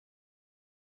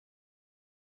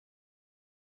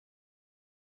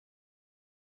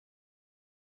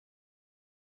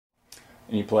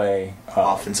And you play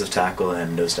offensive tackle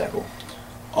and nose tackle.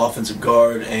 Offensive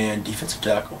guard and defensive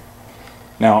tackle.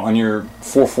 Now, on your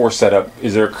 4-4 setup,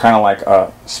 is there kind of like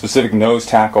a specific nose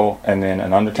tackle and then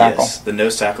an under tackle? Yes, the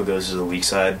nose tackle goes to the weak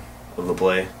side of the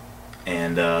play,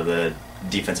 and the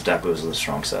defensive tackle goes to the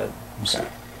strong side. Okay.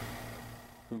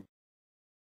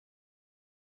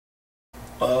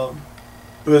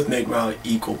 Both make around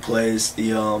equal plays.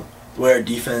 The way our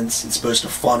defense is supposed to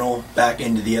funnel back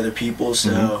into the other people,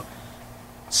 so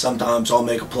sometimes I'll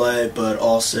make a play, but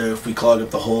also if we clog up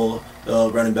the hole,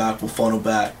 the running back will funnel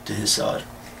back to his side.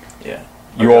 Yeah.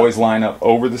 You always line up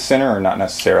over the center, or not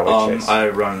necessarily? Chase? I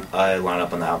line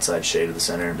up on the outside shade of the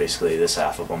center, and basically this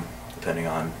half of them, depending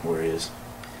on where he is.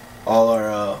 All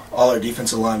our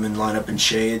defensive linemen line up in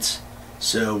shades.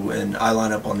 So when I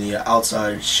line up on the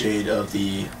outside shade of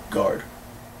the guard,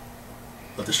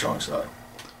 of the strong side.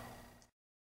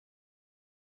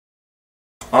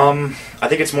 I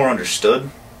think it's more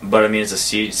understood, but I mean, as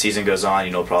the season goes on,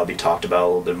 it'll probably be talked about a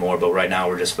little bit more. But right now,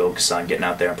 we're just focused on getting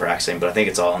out there and practicing. But I think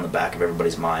it's all in the back of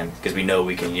everybody's mind because we know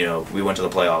we can. We went to the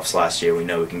playoffs last year. We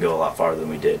know we can go a lot farther than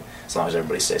we did as long as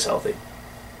everybody stays healthy.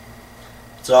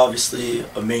 It's obviously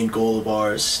a main goal of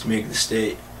ours to make the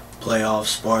state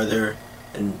playoffs farther,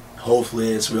 and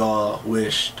hopefully, as we all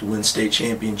wish, to win state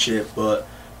championship. But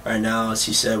right now, as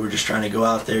he said, we're just trying to go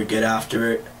out there, get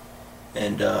after it,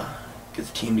 and get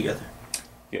the team together.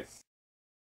 Yes.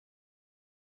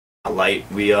 Light.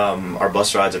 Our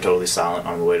bus rides are totally silent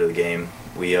on the way to the game.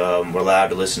 We're allowed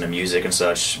to listen to music and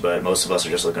such, but most of us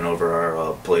are just looking over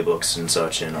our playbooks and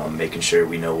such, and making sure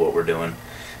we know what we're doing.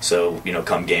 So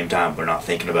come game time, we're not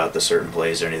thinking about the certain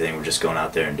plays or anything. We're just going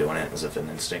out there and doing it as if an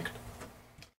instinct.